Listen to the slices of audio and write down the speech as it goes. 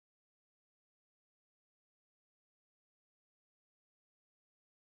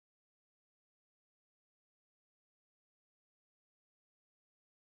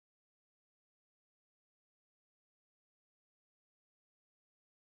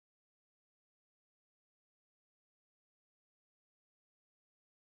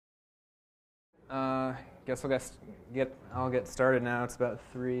Guess I'll get started now. It's about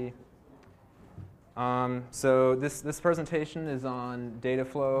 3. So this presentation is on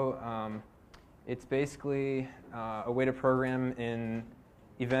Dataflow. It's basically a way to program in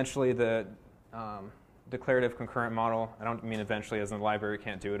eventually the declarative concurrent model. I don't mean eventually as in the library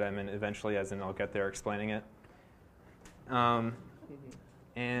can't do it. I mean eventually as in I'll get there explaining it.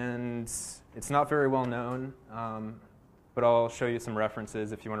 And it's not very well known, but I'll show you some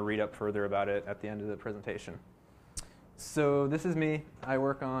references if you want to read up further about it at the end of the presentation. So this is me. I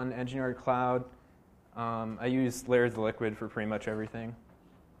work on Engineered Cloud. I use layers of liquid for pretty much everything.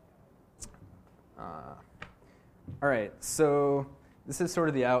 All right, so this is sort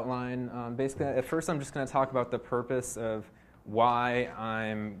of the outline. Basically, at first I'm just going to talk about the purpose of why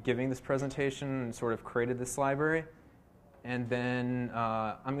I'm giving this presentation and sort of created this library. And then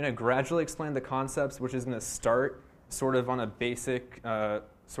I'm going to gradually explain the concepts, which is going to start sort of on a basic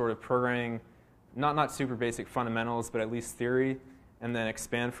sort of programming, not super basic fundamentals, but at least theory, and then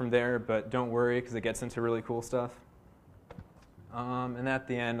expand from there. But don't worry, because it gets into really cool stuff. And at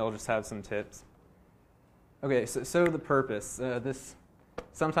the end, I'll just have some tips. OK, so the purpose.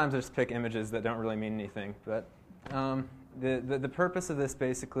 Sometimes I just pick images that don't really mean anything. But the purpose of this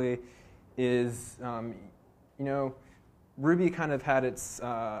basically is, Ruby kind of had its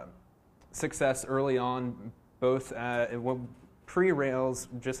success early on, both pre-Rails,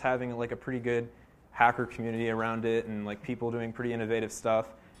 just having like a pretty good hacker community around it and like people doing pretty innovative stuff.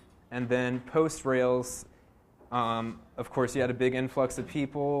 And then post-Rails, of course, you had a big influx of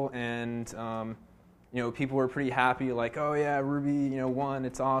people, and people were pretty happy, like, oh yeah, Ruby, won,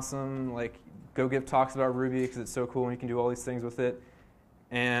 it's awesome. Like, go give talks about Ruby because it's so cool and you can do all these things with it.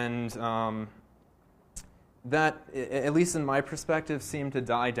 And that, at least in my perspective, seemed to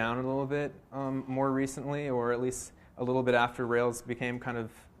die down a little bit more recently, or at least a little bit after Rails became kind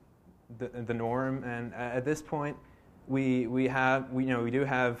of the norm. And at this point, we do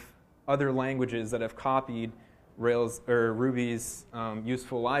have other languages that have copied Rails or Ruby's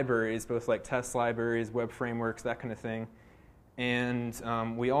useful libraries, both like test libraries, web frameworks, that kind of thing. And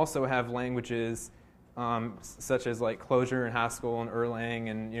we also have languages such as like Clojure and Haskell and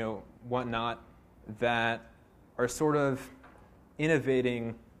Erlang and whatnot that are sort of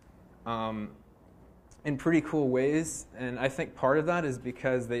innovating in pretty cool ways. And I think part of that is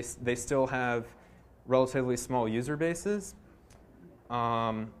because they still have relatively small user bases.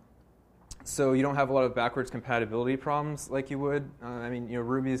 So you don't have a lot of backwards compatibility problems like you would.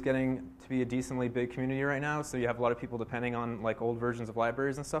 Ruby is getting to be a decently big community right now, so you have a lot of people depending on like old versions of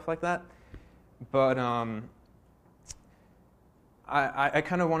libraries and stuff like that. But I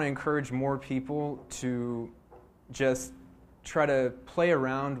kind of want to encourage more people to just try to play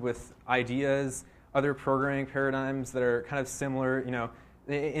around with ideas, other programming paradigms that are kind of similar,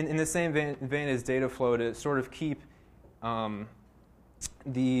 in the same vein as Dataflow, to sort of keep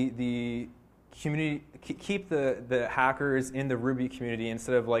the community, keep the hackers in the Ruby community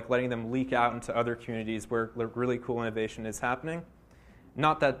instead of like letting them leak out into other communities where really cool innovation is happening.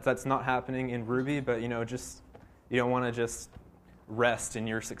 Not that that's not happening in Ruby, but just you don't want to just rest in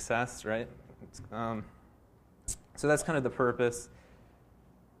your success, right? So that's kind of the purpose,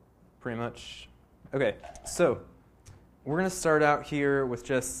 pretty much. OK, so we're going to start out here with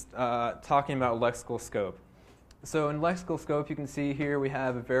just talking about lexical scope. So in lexical scope, you can see here we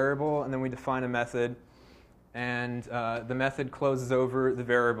have a variable, and then we define a method. And the method closes over the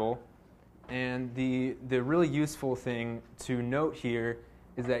variable. And the really useful thing to note here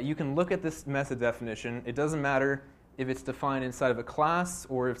is that you can look at this method definition. It doesn't matter if it's defined inside of a class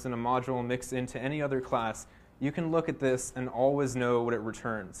or if it's in a module mixed into any other class. You can look at this and always know what it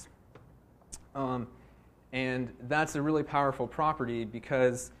returns. And that's a really powerful property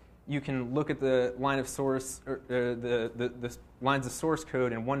because you can look at the line of source, or the lines of source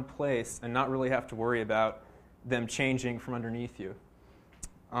code in one place and not really have to worry about them changing from underneath you.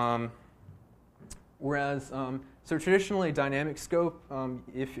 So traditionally, dynamic scope,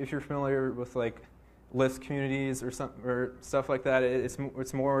 if you're familiar with like Lisp communities or stuff like that,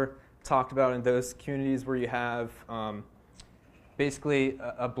 it's more talked about in those communities where you have basically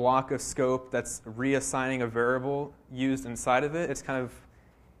a block of scope that's reassigning a variable used inside of it. It's kind of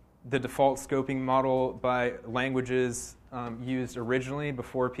the default scoping model by languages used originally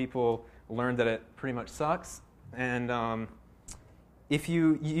before people learned that it pretty much sucks. And if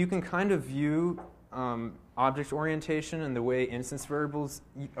you can kind of view object orientation and the way instance variables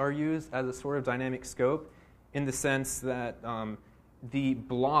are used as a sort of dynamic scope, in the sense that the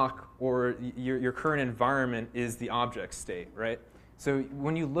block or your current environment is the object state, right? So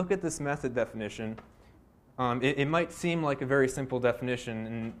when you look at this method definition, It might seem like a very simple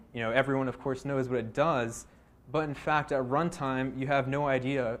definition, and everyone, of course, knows what it does, but in fact, at runtime, you have no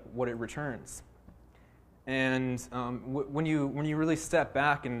idea what it returns. And when you really step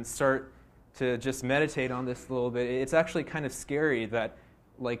back and start to just meditate on this a little bit, it's actually kind of scary that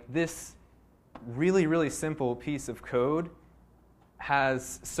this really, really simple piece of code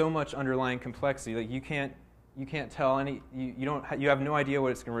has so much underlying complexity. You can't tell you have no idea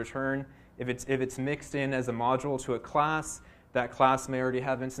what it's going to return. If it's mixed in as a module to a class, that class may already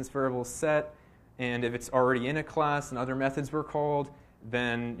have instance variables set, and if it's already in a class and other methods were called,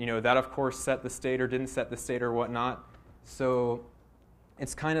 then that of course set the state or didn't set the state or whatnot. So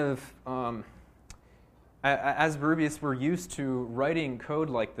it's kind of as Rubyists, we're used to writing code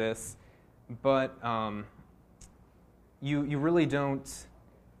like this, but you really don't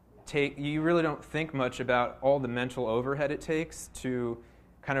think much about all the mental overhead it takes to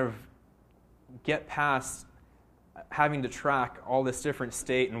kind of get past having to track all this different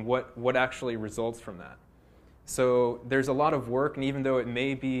state and what actually results from that. So there's a lot of work, and even though it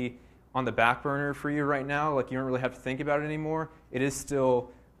may be on the back burner for you right now, you don't really have to think about it anymore, it is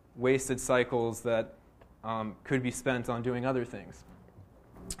still wasted cycles that could be spent on doing other things.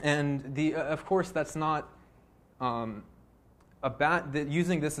 And of course, that's not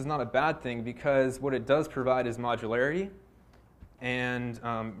using this is not a bad thing, because what it does provide is modularity, and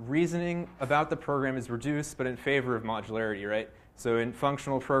reasoning about the program is reduced, but in favor of modularity, right? So in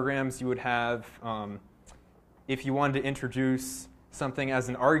functional programs, you would have, if you wanted to introduce something as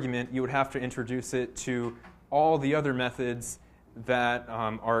an argument, you would have to introduce it to all the other methods that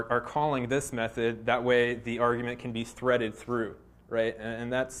are calling this method. That way, the argument can be threaded through, right?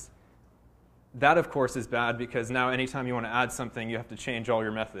 And that, of course, is bad, because now anytime you want to add something, you have to change all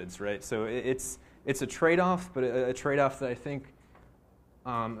your methods, right? So it's a trade-off, but a trade-off that I think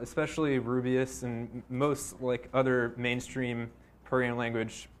especially Rubyists and most other mainstream programming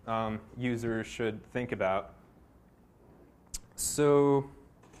language users should think about. So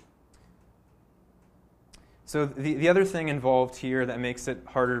the other thing involved here that makes it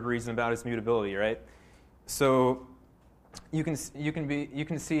harder to reason about is mutability, right? So you can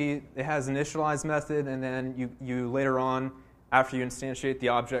see it has initialize method, and then you later on, after you instantiate the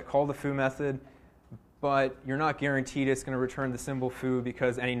object, call the foo method, but you're not guaranteed it's going to return the symbol foo,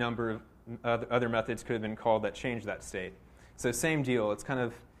 because any number of other methods could have been called that change that state. So same deal. It's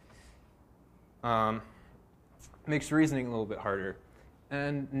kind of makes reasoning a little bit harder.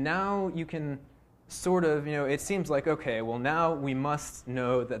 And now you can sort of, it seems like, okay, well now we must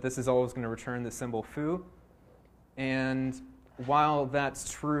know that this is always going to return the symbol foo. And while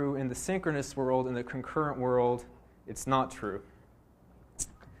that's true in the synchronous world, in the concurrent world, it's not true.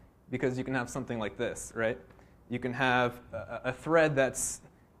 Because you can have something like this, right? You can have a thread that's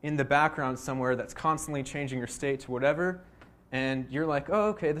in the background somewhere that's constantly changing your state to whatever, and you're like, oh,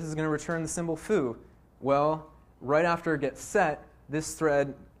 okay, this is going to return the symbol foo. Well, right after it gets set, this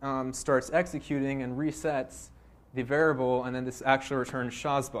thread starts executing and resets the variable, and then this actually returns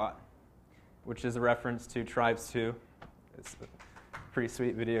Shazbot, which is a reference to Tribes 2. It's a pretty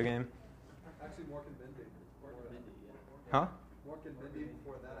sweet video game. Actually, more convincing. Huh? More convincing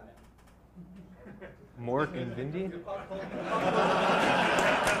before that. Mork and Vindy?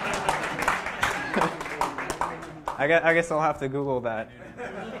 I guess I'll have to Google that.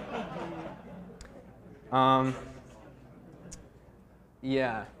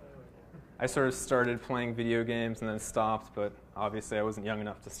 Yeah. I sort of started playing video games and then stopped, but obviously I wasn't young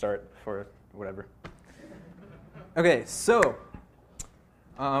enough to start for whatever. Okay, so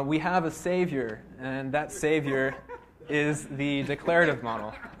we have a savior, and that savior is the declarative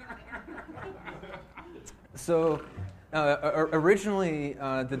model. So originally,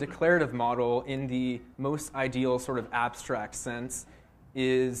 the declarative model, in the most ideal sort of abstract sense,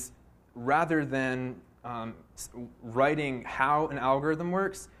 is rather than writing how an algorithm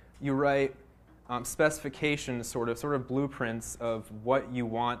works, you write specifications, sort of blueprints of what you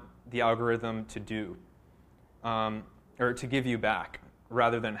want the algorithm to do, or to give you back,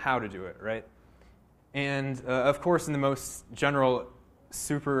 rather than how to do it, right? And of course, in the most general,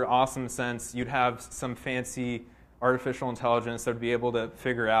 super awesome sense, you'd have some fancy artificial intelligence that would be able to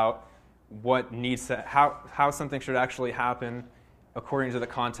figure out what needs to, how something should actually happen according to the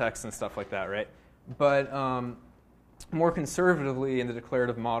context and stuff like that, right? But more conservatively in the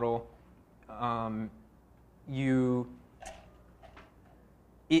declarative model,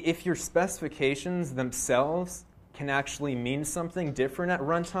 if your specifications themselves can actually mean something different at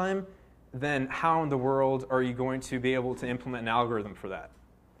runtime, then how in the world are you going to be able to implement an algorithm for that?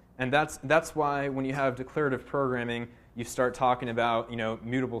 And that's why when you have declarative programming, you start talking about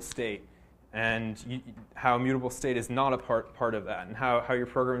mutable state. and how mutable state is not a part of that, and how your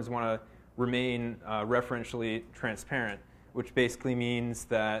programs want to remain referentially transparent, which basically means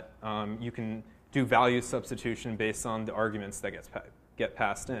that you can do value substitution based on the arguments that get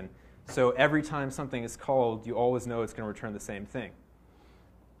passed in. So every time something is called, you always know it's going to return the same thing.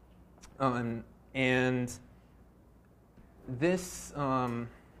 And this,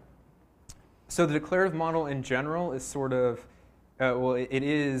 so the declarative model in general is sort of, well, it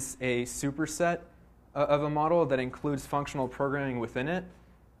is a superset of a model that includes functional programming within it.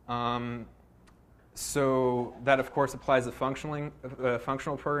 So that, of course, applies to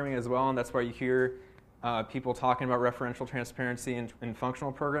functional programming as well, and that's why you hear people talking about referential transparency in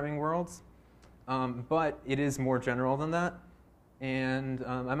functional programming worlds. But it is more general than that, and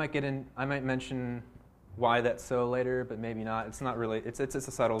I might mention why that's so later, but maybe not. It's not really. It's a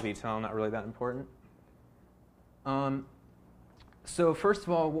subtle detail, not really that important. So first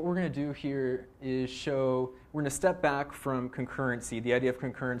of all, what we're going to do here is we're going to step back from concurrency, the idea of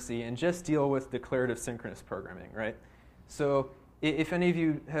concurrency, and just deal with declarative synchronous programming, right? So if any of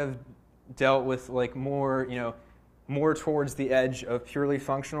you have dealt with like more towards the edge of purely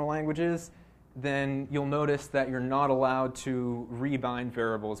functional languages, then you'll notice that you're not allowed to rebind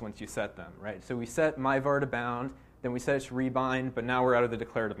variables once you set them, right? So we set myvar to bound, then we set it to rebind, but now we're out of the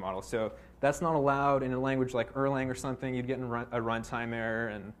declarative model. So that's not allowed in a language like Erlang or something. You'd get a runtime error,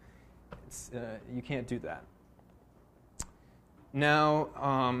 and you can't do that.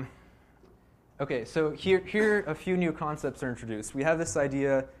 Now, okay, so here a few new concepts are introduced. We have this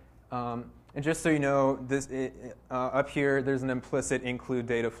idea, and just so you know, up here there's an implicit include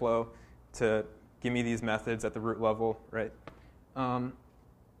Dataflow to give me these methods at the root level, right?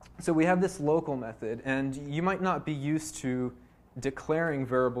 So we have this local method, and you might not be used to declaring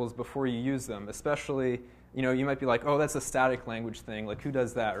variables before you use them, especially, you might be like, oh, that's a static language thing, like who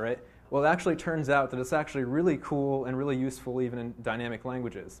does that, right? Well, it actually turns out that it's actually really cool and really useful even in dynamic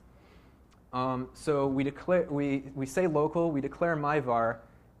languages. So we say local, we declare myvar,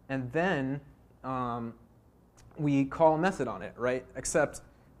 and then we call a method on it, right? Except,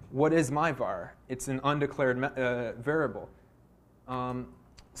 what is myvar? It's an undeclared variable.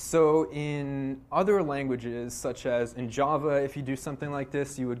 So in other languages, such as in Java, if you do something like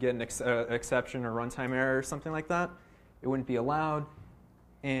this, you would get an exception or runtime error or something like that. It wouldn't be allowed.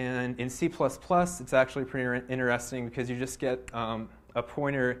 And in C++, it's actually pretty interesting because you just get a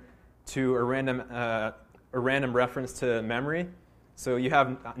pointer to a random reference to memory. So you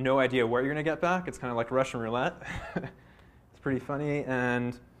have no idea where you're going to get back. It's kind of like Russian roulette. It's pretty funny.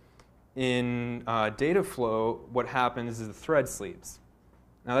 And in Dataflow, what happens is the thread sleeps.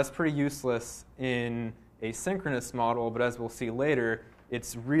 Now that's pretty useless in a synchronous model, but as we'll see later,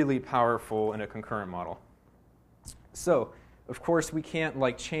 it's really powerful in a concurrent model. So, of course, we can't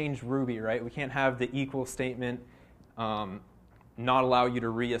change Ruby, right? We can't have the equal statement not allow you to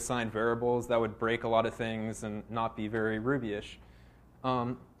reassign variables. That would break a lot of things and not be very Ruby-ish.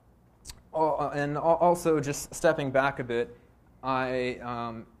 And also, just stepping back a bit,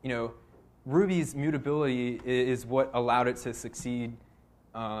 Ruby's mutability is what allowed it to succeed.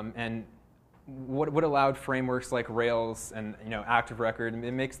 And what allowed frameworks like Rails and Active Record,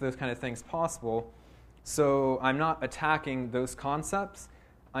 it makes those kind of things possible. So I'm not attacking those concepts.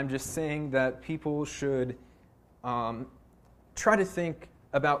 I'm just saying that people should try to think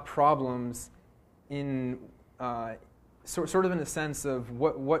about problems in sort of in the sense of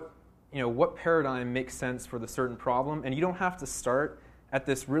what paradigm makes sense for the certain problem. And you don't have to start at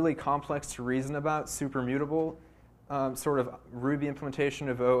this really complex to reason about, super mutable sort of Ruby implementation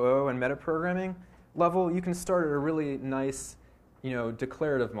of OO and metaprogramming level. You can start at a really nice,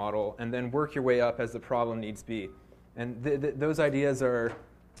 declarative model and then work your way up as the problem needs be. And those ideas are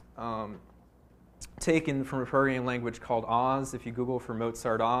taken from a programming language called Oz. If you Google for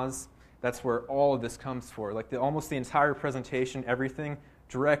Mozart Oz, that's where all of this comes for. Like almost the entire presentation, everything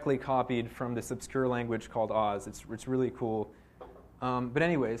directly copied from this obscure language called Oz. It's really cool. But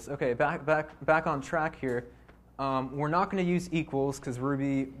anyways, okay, back on track here. We're not going to use equals because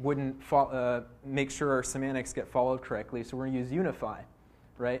Ruby wouldn't make sure our semantics get followed correctly. So we're going to use unify,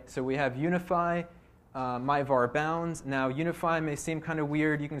 right? So we have unify, myvar bounds. Now unify may seem kind of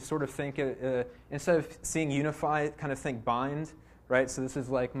weird. You can sort of think instead of seeing unify, kind of think bind, right? So this is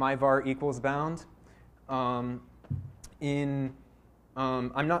like myvar equals bound. I kind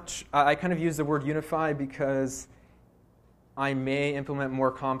of use the word unify because I may implement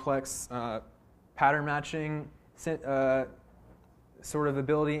more complex pattern matching sort of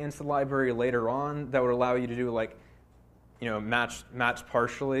ability into the library later on that would allow you to do match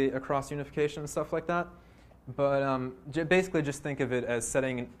partially across unification and stuff like that. But basically just think of it as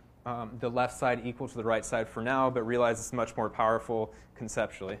setting the left side equal to the right side for now, but realize it's much more powerful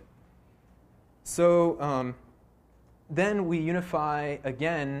conceptually. So then we unify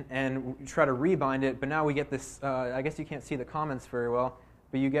again and we try to rebind it, but now we get this, I guess you can't see the comments very well,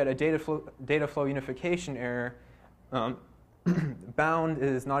 but you get a data flow unification error. Bound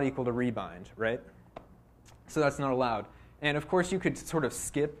is not equal to rebind, right? So that's not allowed. And of course, you could sort of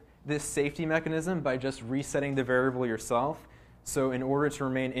skip this safety mechanism by just resetting the variable yourself. So in order to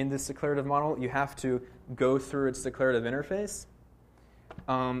remain in this declarative model, you have to go through its declarative interface.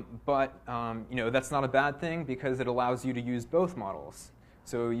 But that's not a bad thing because it allows you to use both models.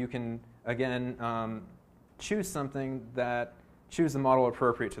 So you can, again, choose the model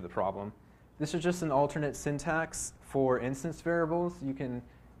appropriate to the problem. This is just an alternate syntax for instance variables. You can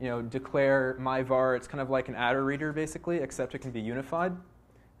declare myvar. It's kind of like an adder reader, basically, except it can be unified.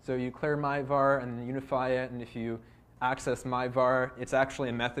 So you declare myvar and then unify it, and if you access myvar, it's actually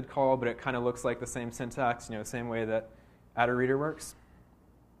a method call, but it kind of looks like the same syntax, same way that adder reader works.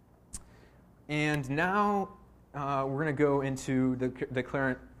 And now we're going to go into the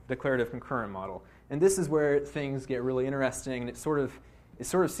declarative concurrent model. And this is where things get really interesting, and it sort of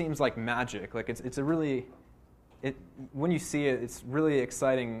seems like magic. Like when you see it, it's really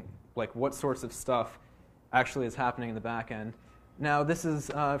exciting, like what sorts of stuff actually is happening in the back end. Now this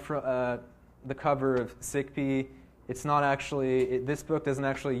is from the cover of SICP. It's not actually, this book doesn't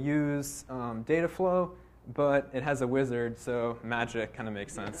actually use Dataflow, but it has a wizard, so magic kind of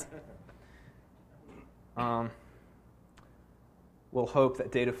makes sense. We'll hope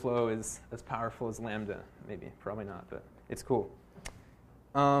that Dataflow is as powerful as Lambda. Maybe, probably not, but it's cool.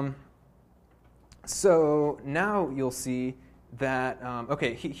 So now you'll see that,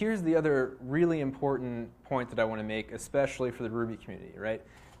 here's the other really important point that I want to make, especially for the Ruby community, right?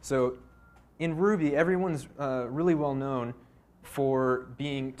 So in Ruby, everyone's really well known for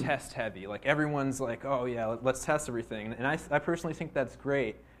being test heavy. Like everyone's like, oh yeah, let's test everything. And I personally think that's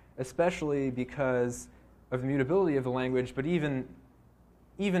great, especially because of the mutability of the language, but even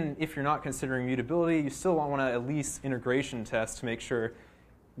if you're not considering mutability, you still want to at least integration test to make sure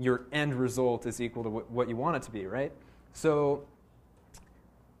your end result is equal to what you want it to be, right? So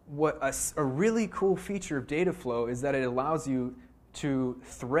what a really cool feature of Dataflow is that it allows you to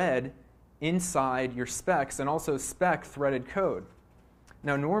thread inside your specs and also spec threaded code.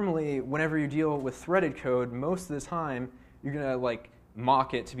 Now normally, whenever you deal with threaded code, most of the time you're going to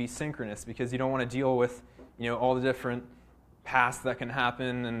mock it to be synchronous because you don't want to deal with all the different paths that can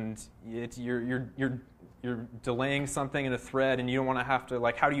happen, and you're delaying something in a thread, and you don't want to have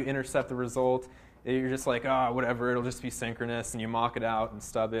to how do you intercept the result? You're just like, whatever, it'll just be synchronous, and you mock it out and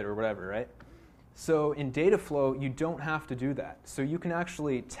stub it or whatever, right? So in Dataflow, you don't have to do that. So you can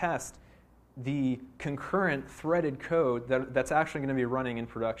actually test the concurrent threaded code that's actually going to be running in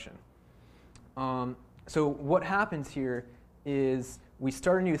production. So what happens here is we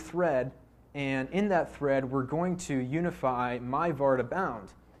start a new thread, and in that thread, we're going to unify myvar to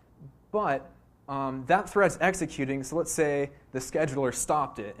bound. But that thread's executing, so let's say the scheduler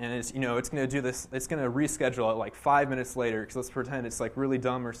stopped it, and it's going to do this. It's going to reschedule it 5 minutes later, because let's pretend it's really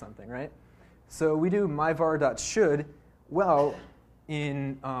dumb or something, right? So we do myvar.should. Well,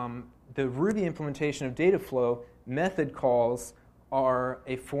 in the Ruby implementation of Dataflow, method calls are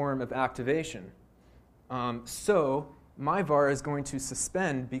a form of activation. So myvar is going to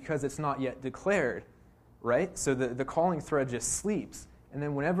suspend because it's not yet declared, right? So the calling thread just sleeps. And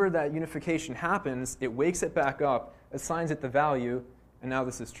then whenever that unification happens, it wakes it back up, assigns it the value, and now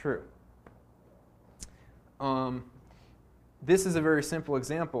this is true. This is a very simple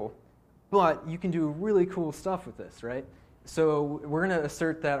example, but you can do really cool stuff with this, right? So we're going to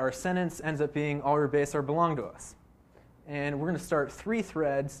assert that our sentence ends up being all your base are belong to us. And we're going to start 3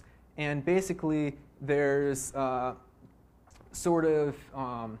 threads, and basically there's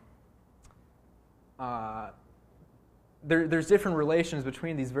there's different relations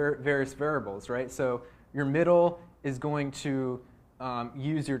between these various variables, right? So your middle is going to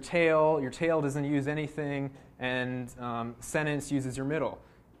use your tail doesn't use anything, and sentence uses your middle.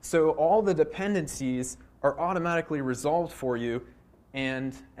 So all the dependencies are automatically resolved for you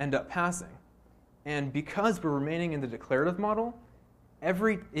and end up passing. And because we're remaining in the declarative model,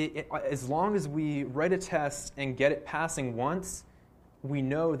 as long as we write a test and get it passing once, we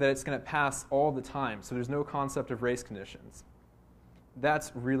know that it's going to pass all the time. So there's no concept of race conditions.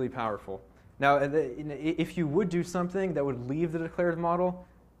 That's really powerful. Now, if you would do something that would leave the declarative model,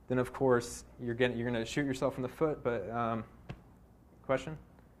 then of course you're going to shoot yourself in the foot. But question?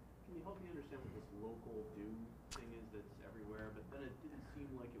 Can you help me understand what this local do thing is that's everywhere? But then it didn't seem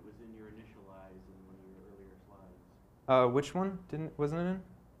like it was in your initialize in one of your earlier slides. Which one wasn't it in?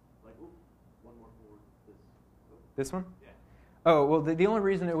 This one? Yeah. Oh, well, the only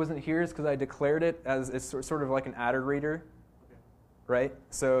reason it wasn't here is because I declared it as it's sort of like an attr reader, Okay. right?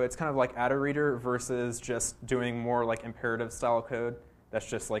 So it's kind of like attr reader versus just doing more like imperative style code that's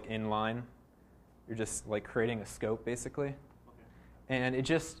just like inline. You're just like creating a scope, basically. Okay. And it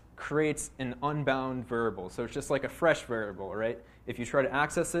just creates an unbound variable. So it's just like a fresh variable, right? If you try to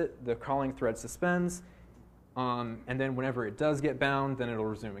access it, the calling thread suspends. And then whenever it does get bound, then it'll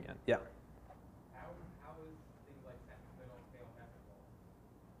resume again. Yeah? How is things like set middle scale method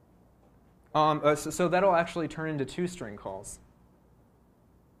calls? So that'll actually turn into two-string calls.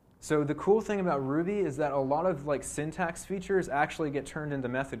 So the cool thing about Ruby is that a lot of like syntax features actually get turned into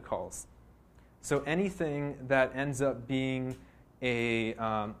method calls. So anything that ends up being a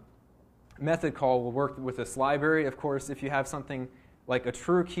method call will work with this library. Of course, if you have something like a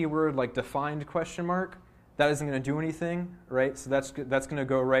true keyword like defined question mark, that isn't going to do anything, right? So that's going to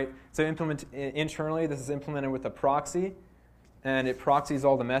go right. So internally, this is implemented with a proxy, and it proxies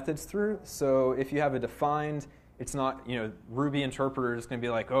all the methods through. So if you have a defined, it's not, Ruby interpreter is going to be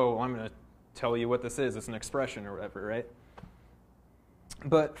like, oh, I'm going to tell you what this is. It's an expression or whatever, right?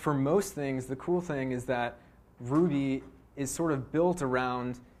 But for most things, the cool thing is that Ruby is sort of built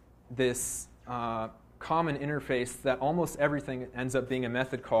around this common interface that almost everything ends up being a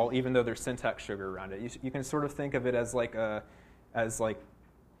method call, even though there's syntax sugar around it. You can sort of think of it as like a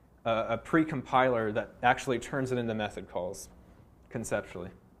pre-compiler that actually turns it into method calls, conceptually.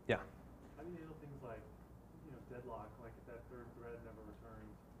 Yeah. How do you handle things like, deadlock, like if that third thread never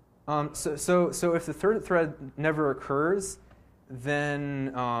returns? So if the third thread never occurs,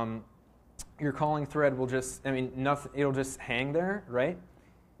 then your calling thread will just, nothing, it'll just hang there, right?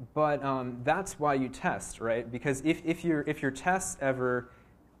 But that's why you test, right? Because if your tests ever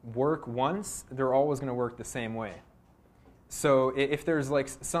work once, they're always going to work the same way. So if there's like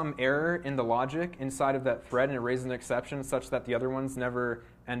some error in the logic inside of that thread and it raises an exception such that the other ones never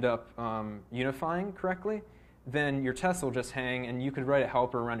end up unifying correctly, then your test will just hang, and you could write a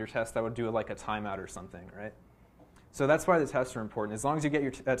helper around your test that would do like a timeout or something, right? So that's why the tests are important. As long as you get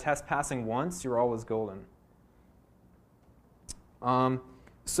your test passing once, you're always golden.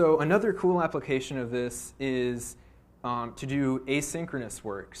 So another cool application of this is to do asynchronous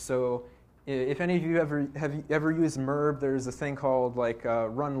work. So if any of you have ever used MERB, there's a thing called like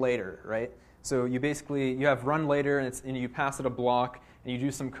run later, right? So you have run later, and you pass it a block, and you do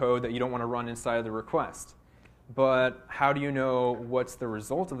some code that you don't want to run inside of the request. But how do you know what's the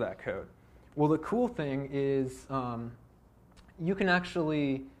result of that code? Well, the cool thing is you can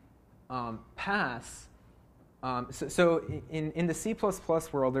actually pass. So in the C++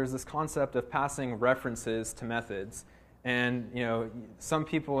 world, there's this concept of passing references to methods. And some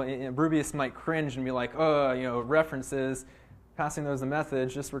people, Rubyists might cringe and be like, oh, references, passing those to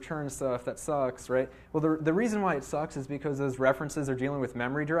methods, just return stuff, that sucks, right? Well, the reason why it sucks is because those references are dealing with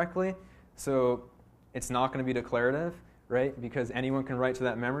memory directly. So it's not going to be declarative, right? Because anyone can write to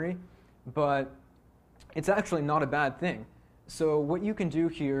that memory. But it's actually not a bad thing. So what you can do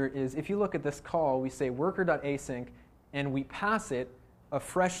here is, if you look at this call, we say worker.async, and we pass it a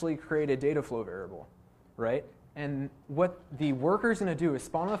freshly created Dataflow variable, right? And what the worker is going to do is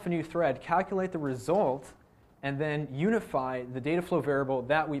spawn off a new thread, calculate the result, and then unify the Dataflow variable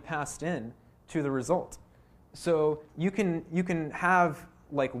that we passed in to the result. So you can have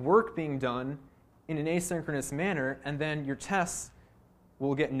like work being done in an asynchronous manner, and then your tests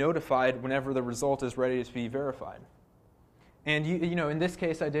will get notified whenever the result is ready to be verified. And in this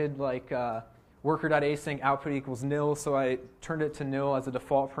case, I did like worker.async output equals nil, so I turned it to nil as a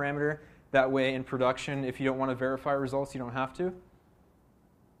default parameter. That way, in production, if you don't want to verify results, you don't have to.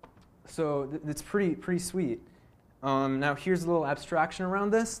 So it's pretty sweet. Now here's a little abstraction around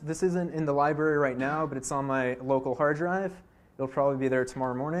this. This isn't in the library right now, but it's on my local hard drive. It'll probably be there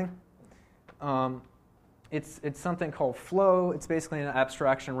tomorrow morning. It's something called flow. It's basically an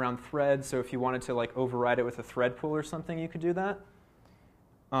abstraction around threads. So if you wanted to like override it with a thread pool or something, you could do that.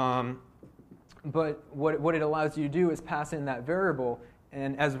 But what it allows you to do is pass in that variable.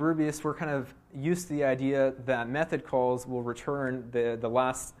 And as Rubyists, we're kind of used to the idea that method calls will return the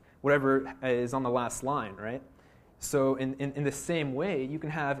last, whatever is on the last line, right? So in the same way, you can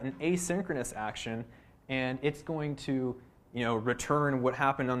have an asynchronous action, and it's going to return what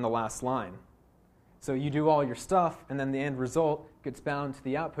happened on the last line. So you do all your stuff, and then the end result gets bound to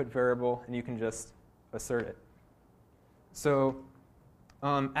the output variable, and you can just assert it. So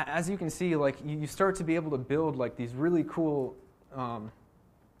as you can see, like you start to be able to build like these really cool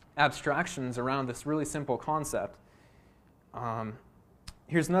abstractions around this really simple concept.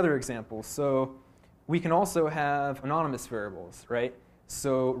 Here's another example. So we can also have anonymous variables, right?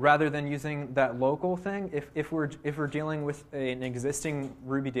 So rather than using that local thing, if we're dealing with an existing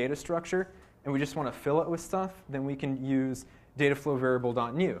Ruby data structure and we just want to fill it with stuff, then we can use Dataflow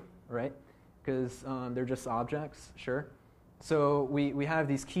variable.new, right? Because they're just objects, sure. So we have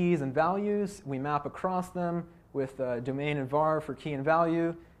these keys and values. We map across them with domain and var for key and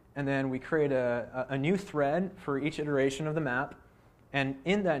value. And then we create a new thread for each iteration of the map. And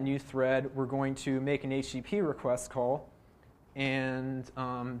in that new thread, we're going to make an HTTP request call and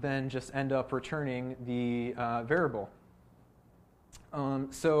then just end up returning the variable.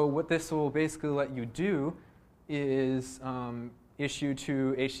 So what this will basically let you do is issue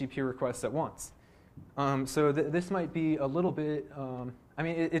 2 HTTP requests at once. So this might be a little bit, I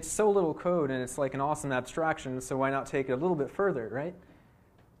mean, it's so little code and it's like an awesome abstraction, so why not take it a little bit further, right?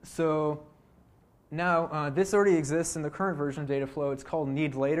 So now this already exists in the current version of Dataflow. It's called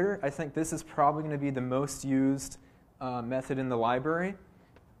need later. I think this is probably going to be the most used method in the library.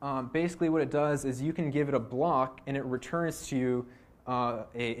 Basically what it does is you can give it a block and it returns to you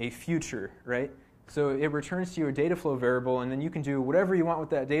a future, right? So it returns to you a Dataflow variable, and then you can do whatever you want with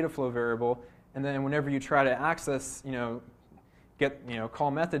that Dataflow variable. And then whenever you try to access,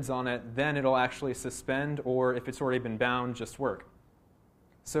 call methods on it, then it'll actually suspend, or if it's already been bound, just work.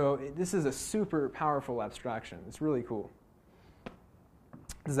 So this is a super powerful abstraction. It's really cool.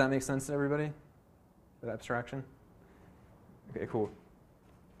 Does that make sense to everybody? That abstraction? Okay, cool.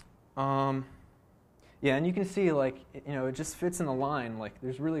 Yeah, and you can see, it just fits in the line.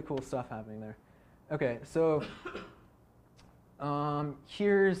 There's really cool stuff happening there. Okay, so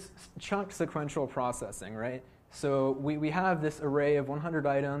here's chunk sequential processing, right? So we have this array of 100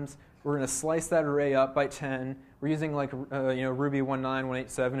 items. We're going to slice that array up by 10. We're using Ruby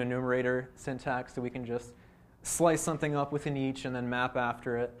 19187 enumerator syntax, so we can just slice something up within each and then map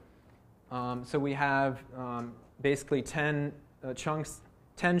after it. So we have basically 10 chunks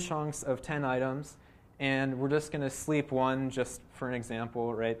of 10 items. And we're just going to sleep one just for an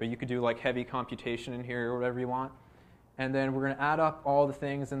example, right? But you could do heavy computation in here or whatever you want. And then we're going to add up all the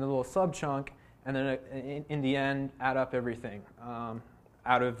things in the little subchunk, and then in the end, add up everything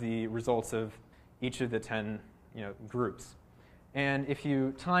out of the results of each of the 10 groups. And if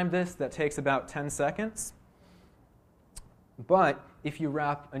you time this, that takes about 10 seconds. But if you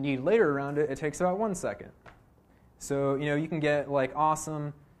wrap a need later around it, it takes about 1 second. So you can get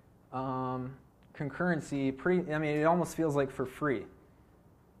awesome concurrency, it almost feels like for free.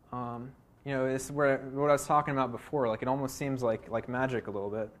 It's what I was talking about before. It almost seems like magic a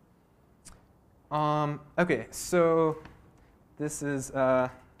little bit. Okay, so this is a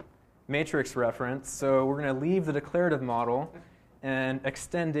matrix reference. So we're going to leave the declarative model and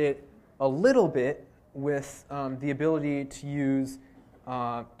extend it a little bit with the ability to use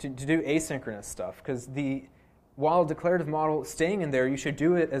to do asynchronous stuff. Because while declarative model is staying in there, you should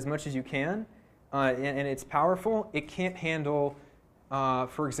do it as much as you can. And it's powerful. It can't handle,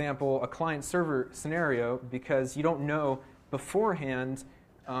 for example, a client-server scenario because you don't know beforehand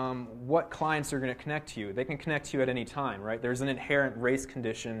what clients are going to connect to you. They can connect to you at any time, right? There's an inherent race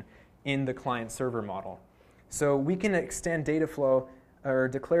condition in the client-server model. So we can extend Dataflow or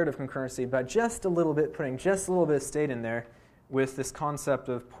declarative concurrency by just a little bit, putting just a little bit of state in there with this concept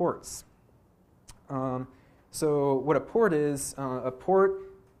of ports. So what a port is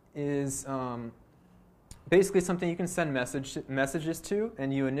basically something you can send messages to,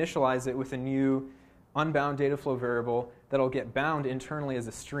 and you initialize it with a new unbound Dataflow variable that'll get bound internally as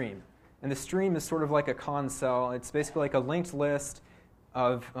a stream. And the stream is sort of like a con cell. It's basically like a linked list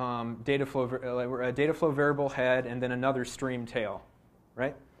of a Dataflow variable head and then another stream tail,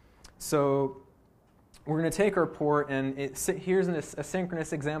 right? So we're going to take our port, and here's an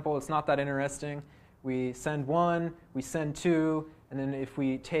asynchronous example. It's not that interesting. We send 1, we send 2, and then if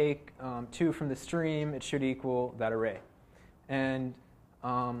we take 2 from the stream, it should equal that array. And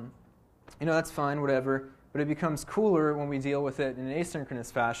that's fine, whatever. But it becomes cooler when we deal with it in an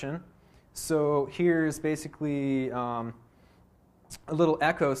asynchronous fashion. So here's basically a little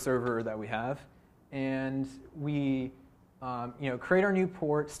echo server that we have. And we create our new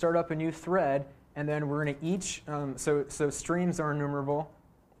port, start up a new thread, and then we're going to each, so streams are enumerable.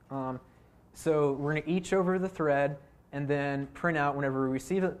 So we're going to each over the thread and then print out whenever we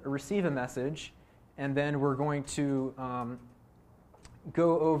receive a message. And then we're going to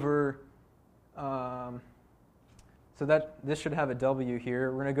go over, so that this should have a W here.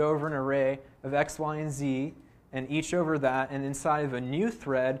 We're going to go over an array of X, Y, and Z, and each over that. And inside of a new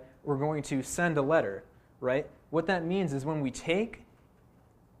thread, we're going to send a letter, right? What that means is when we take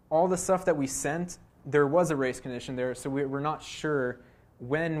all the stuff that we sent, there was a race condition there, so we're not sure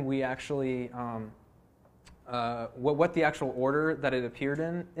when we actually what the actual order that it appeared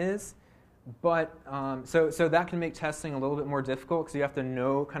in is. But so that can make testing a little bit more difficult because you have to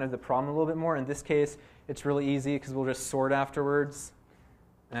know kind of the problem a little bit more. In this case, it's really easy because we'll just sort afterwards,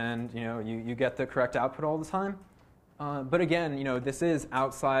 and you get the correct output all the time. But again, this is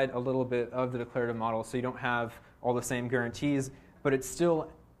outside a little bit of the declarative model, so you don't have all the same guarantees. But it's still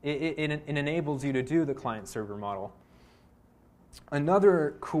it enables you to do the client-server model.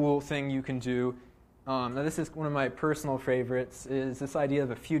 Another cool thing you can do. Now this is one of my personal favorites, is this idea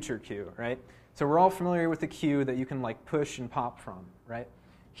of a future queue, right? So we're all familiar with the queue that you can like push and pop from, right?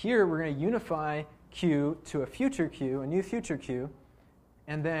 Here we're going to unify queue to a future queue, a new future queue,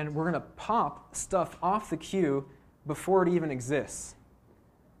 and then we're going to pop stuff off the queue before it even exists.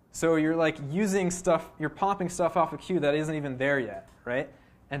 So you're like using stuff, you're popping stuff off a queue that isn't even there yet, right?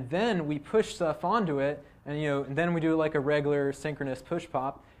 And then we push stuff onto it, and and then we do like a regular synchronous push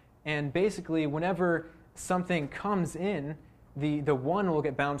pop. And basically, whenever something comes in, the 1 will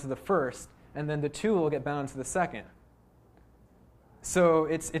get bound to the first, and then the 2 will get bound to the second. So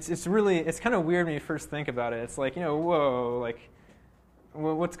it's kind of weird when you first think about it. It's like, whoa, like,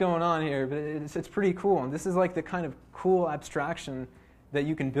 what's going on here? But it's pretty cool. And this is like the kind of cool abstraction that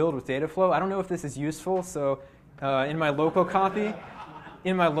you can build with Dataflow. I don't know if this is useful. So in my local copy,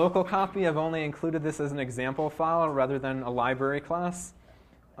 I've only included this as an example file rather than a library class.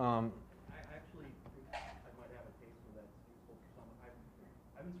 I might have a case where that's useful for someone.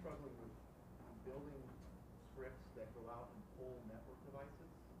 I've been struggling with building scripts that go out and pull network devices.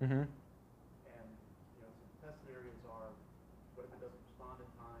 Mm-hmm. And some test scenarios are, what if it doesn't respond in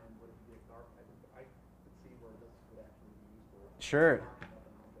time? What if you get dark? I could see where this would actually be useful. Sure.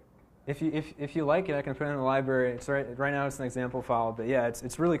 If you like it, I can put it in the library. It's right now it's an example file, but yeah,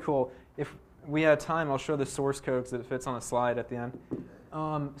 it's really cool. If we had time, I'll show the source code so that it fits on a slide at the end.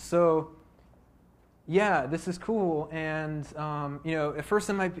 So yeah, this is cool, and at first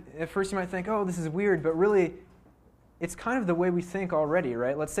you might think, oh, this is weird, but really, it's kind of the way we think already,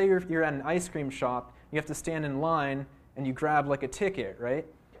 right? Let's say you're at an ice cream shop, you have to stand in line, and you grab like a ticket, right?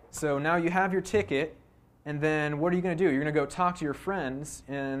 So now you have your ticket, and then what are you going to do? You're going to go talk to your friends,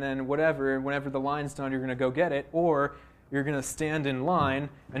 and then whenever the line's done, you're going to go get it, or you're going to stand in line,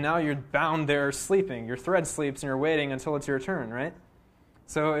 and now you're bound there sleeping. Your thread sleeps, and you're waiting until it's your turn, right?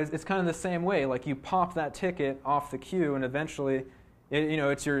 So it's kind of the same way. Like you pop that ticket off the queue, and eventually,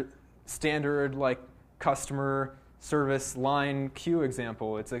 it's your standard like customer service line queue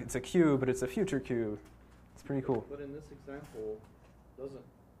example. It's a queue, but it's a future queue. It's pretty cool. But in this example,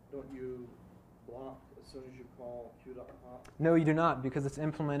 don't you block as soon as you call queue.pop? No, you do not, because it's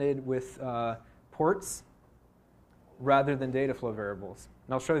implemented with ports rather than Dataflow variables.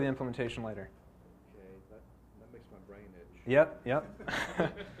 And I'll show you the implementation later. That makes my brain itch. Yep.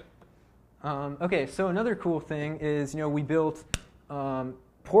 Okay, so another cool thing is, we built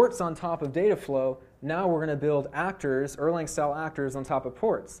ports on top of Dataflow. Now we're going to build actors, Erlang-style actors, on top of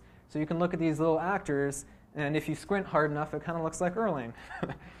ports. So you can look at these little actors, and if you squint hard enough, it kind of looks like Erlang.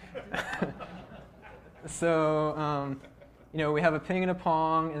 So, we have a ping and a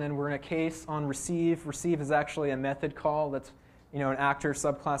pong, and then we're in a case on receive. Receive is actually a method call that's, an actor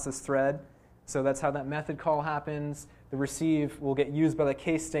subclass's thread. So that's how that method call happens. The receive will get used by the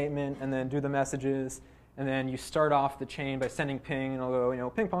case statement and then do the messages. And then you start off the chain by sending ping, and it'll go,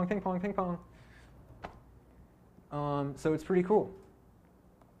 ping pong, ping pong, ping pong. So it's pretty cool.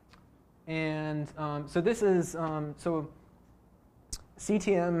 And so this is,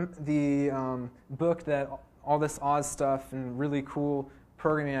 CTM, the book that all this Oz stuff and really cool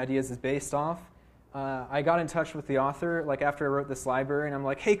programming ideas is based off. I got in touch with the author like after I wrote this library, and I'm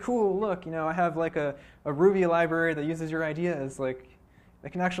like, hey, cool, look, I have like a Ruby library that uses your ideas. Like, they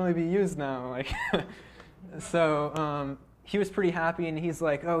can actually be used now. Like, so he was pretty happy, and he's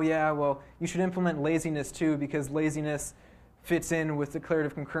like, oh yeah, well, you should implement laziness too, because laziness fits in with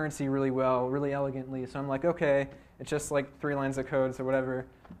declarative concurrency really well, really elegantly. So I'm like, okay, it's just like 3 lines of code, so whatever.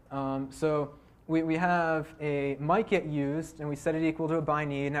 So we have a might get used, and we set it equal to a by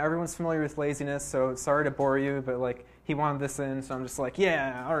need. Now everyone's familiar with laziness, so sorry to bore you, but like he wanted this in, so I'm just like,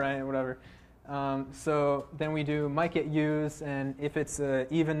 yeah, all right, whatever. So then we do might get used, and if it's an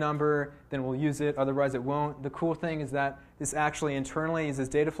even number, then we'll use it. Otherwise, it won't. The cool thing is that this actually internally uses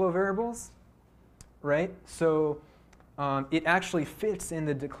Dataflow variables, right? So it actually fits in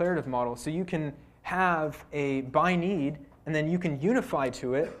the declarative model. So you can have a by need, and then you can unify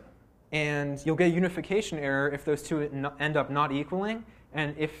to it, and you'll get a unification error if those two end up not equaling.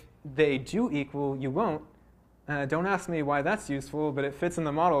 And if they do equal, you won't. Don't ask me why that's useful, but it fits in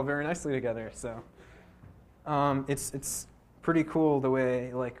the model very nicely together. So it's pretty cool the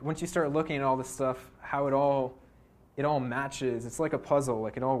way, like, once you start looking at all this stuff, how it all matches. It's like a puzzle.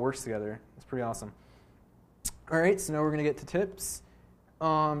 Like, it all works together. It's pretty awesome. All right, so now we're going to get to tips.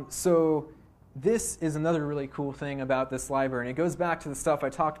 So this is another really cool thing about this library, and it goes back to the stuff I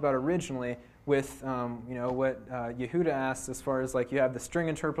talked about originally with what Yehuda asked, as far as like you have the string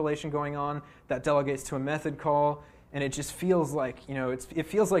interpolation going on that delegates to a method call, and it just feels like, it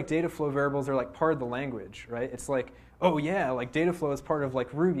feels like Dataflow variables are like part of the language, right? It's like, oh yeah, like Dataflow is part of like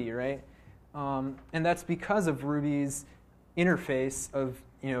Ruby, right? And that's because of Ruby's interface of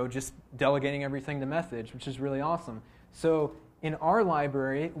just delegating everything to methods, which is really awesome. So in our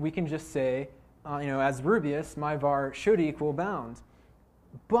library, we can just say, as Rubyist, my var should equal bound.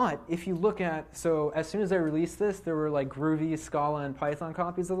 But if you look at, so as soon as I released this, there were like Groovy, Scala, and Python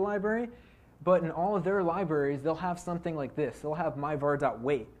copies of the library. But in all of their libraries, they'll have something like this. They'll have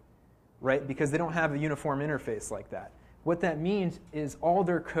myvar.wait, right? Because they don't have a uniform interface like that. What that means is all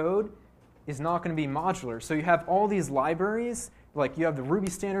their code is not going to be modular. So you have all these libraries, like you have the Ruby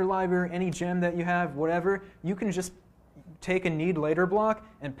standard library, any gem that you have, whatever. You can just take a need later block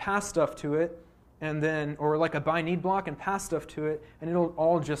and pass stuff to it, and then, or like a by need block and pass stuff to it, and it'll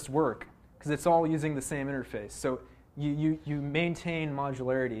all just work because it's all using the same interface. So you maintain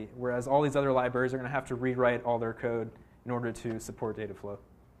modularity, whereas all these other libraries are going to have to rewrite all their code in order to support Dataflow,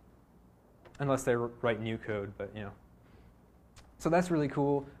 unless they write new code. But so that's really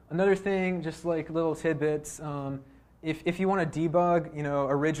cool. Another thing, just like little tidbits. If you want to debug,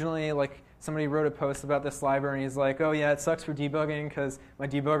 originally like somebody wrote a post about this library and he's like, oh yeah, it sucks for debugging because my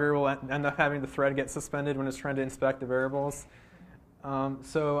debugger will end up having the thread get suspended when it's trying to inspect the variables.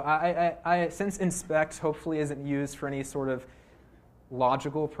 So I since inspect hopefully isn't used for any sort of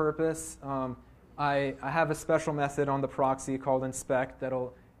logical purpose, I have a special method on the proxy called inspect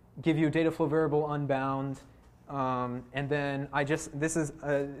that'll give you a Dataflow variable unbound. And then this is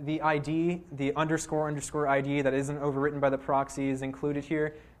the ID, the __ ID that isn't overwritten by the proxy is included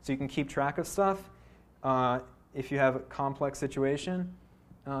here, so you can keep track of stuff if you have a complex situation,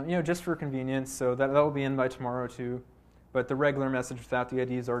 just for convenience. So that'll be in by tomorrow too, but the regular message without the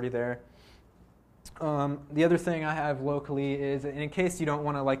ID is already there. The other thing I have locally is, in case you don't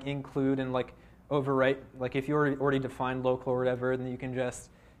want to like include and like overwrite, like if you already defined local or whatever, then you can just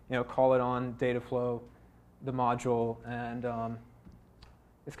call it on Dataflow, the module, and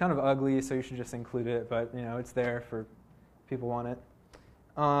it's kind of ugly, so you should just include it, but it's there for people want it.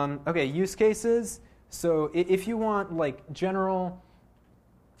 Okay, use cases. So if you want like general,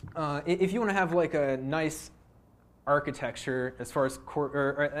 if you want to have like a nice architecture as far as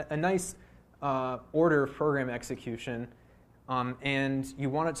or a nice order of program execution, and you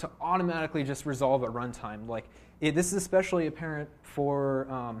want it to automatically just resolve at runtime, like this is especially apparent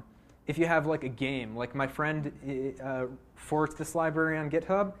for if you have like a game. Like my friend forked this library on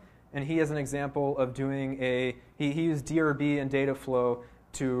GitHub, and he has an example of doing he used DRB and Dataflow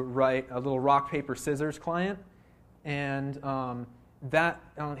to write a little rock, paper, scissors client, and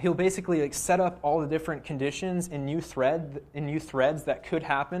he'll basically like set up all the different conditions in new threads that could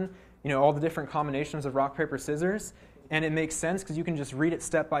happen, all the different combinations of rock, paper, scissors, and it makes sense because you can just read it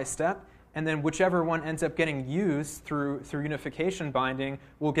step by step. And then whichever one ends up getting used through unification binding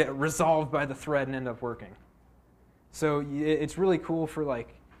will get resolved by the thread and end up working. So it's really cool for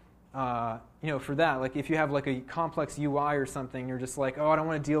like, for that. Like if you have like a complex UI or something, you're just like, oh, I don't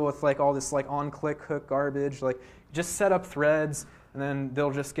want to deal with like all this like on-click hook garbage. Like just set up threads, and then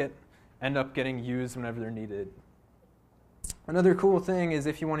they'll just end up getting used whenever they're needed. Another cool thing is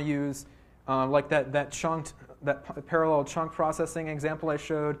if you want to use like that parallel chunk processing example I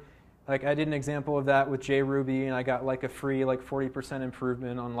showed. Like I did an example of that with JRuby, and I got like a free like 40%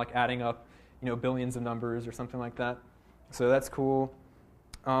 improvement on like adding up, billions of numbers or something like that. So that's cool.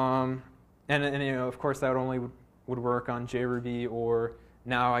 And of course that only would work on JRuby or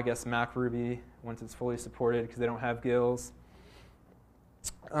now I guess MacRuby once it's fully supported because they don't have GILs.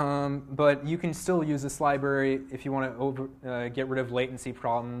 But you can still use this library if you want to get rid of latency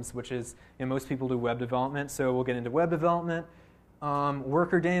problems, which is most people do web development. So we'll get into web development.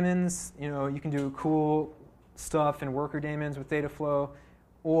 Worker daemons, you can do cool stuff in worker daemons with Dataflow,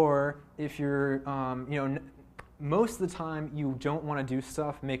 or if you're, most of the time you don't want to do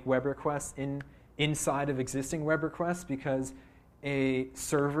stuff, make web requests inside of existing web requests because a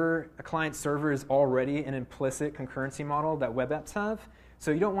client server is already an implicit concurrency model that web apps have.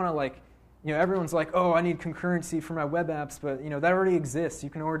 So you don't want to like, everyone's like, oh, I need concurrency for my web apps, but that already exists. You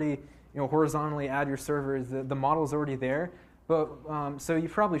can already, horizontally add your servers. The model's already there. But, so you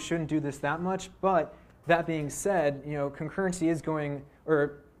probably shouldn't do this that much. But that being said, concurrency is going,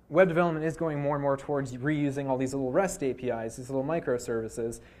 or web development is going more and more towards reusing all these little REST APIs, these little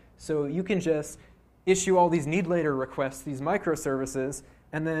microservices. So you can just issue all these need later requests, these microservices,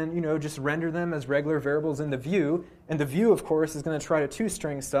 and then just render them as regular variables in the view. And the view, of course, is going to try to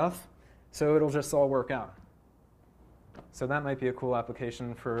toString stuff, so it'll just all work out. So that might be a cool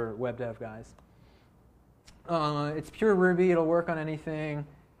application for web dev guys. It's pure Ruby. It'll work on anything.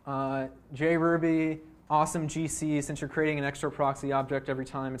 JRuby, awesome GC. Since you're creating an extra proxy object every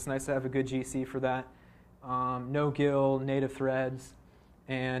time, it's nice to have a good GC for that. No GIL, native threads.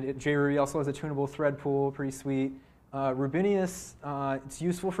 And JRuby also has a tunable thread pool, pretty sweet. Rubinius, it's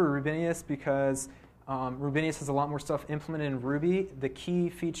useful for Rubinius because Rubinius has a lot more stuff implemented in Ruby. The key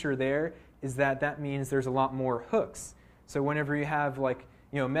feature there is that means there's a lot more hooks. So whenever you have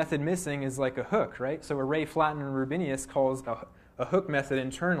method missing is like a hook, right? So array flatten in Rubinius calls a hook method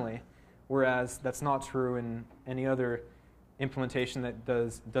internally, whereas that's not true in any other implementation that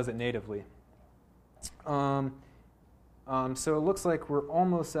does it natively. So it looks like we're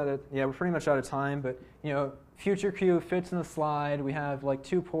almost at it. Yeah, we're pretty much out of time. But future queue fits in the slide. We have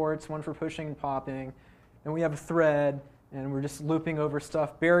 2 ports, one for pushing and popping, and we have a thread, and we're just looping over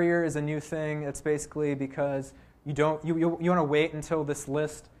stuff. Barrier is a new thing. It's basically because you want to wait until this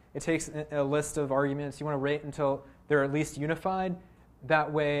list. It takes a list of arguments. You want to wait until they're at least unified.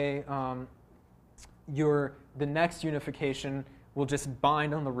 That way, the next unification will just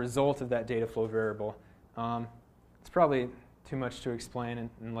bind on the result of that Dataflow variable. It's probably too much to explain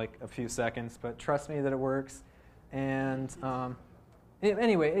in a few seconds, but trust me that it works. And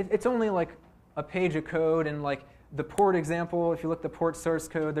anyway, it's only a page of code, and the port example, if you look at the port source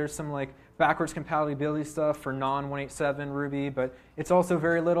code, there's some backwards compatibility stuff for non-187 Ruby, but it's also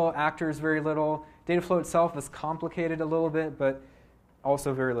very little. Actor is very little. Dataflow itself is complicated a little bit, but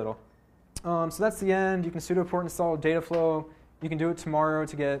also very little. So that's the end. You can sudo port install Dataflow. You can do it tomorrow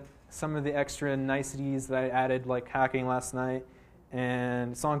to get some of the extra niceties that I added, like hacking last night.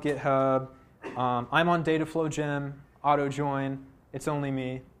 And it's on GitHub. I'm on Dataflow gem, auto join. It's only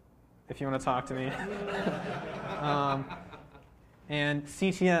me, if you want to talk to me. And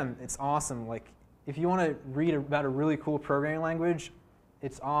CTM, it's awesome. If you want to read about a really cool programming language,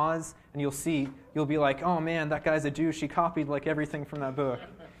 it's Oz, and you'll be like, oh man, that guy's a douche. He copied everything from that book.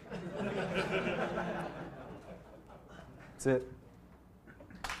 That's it.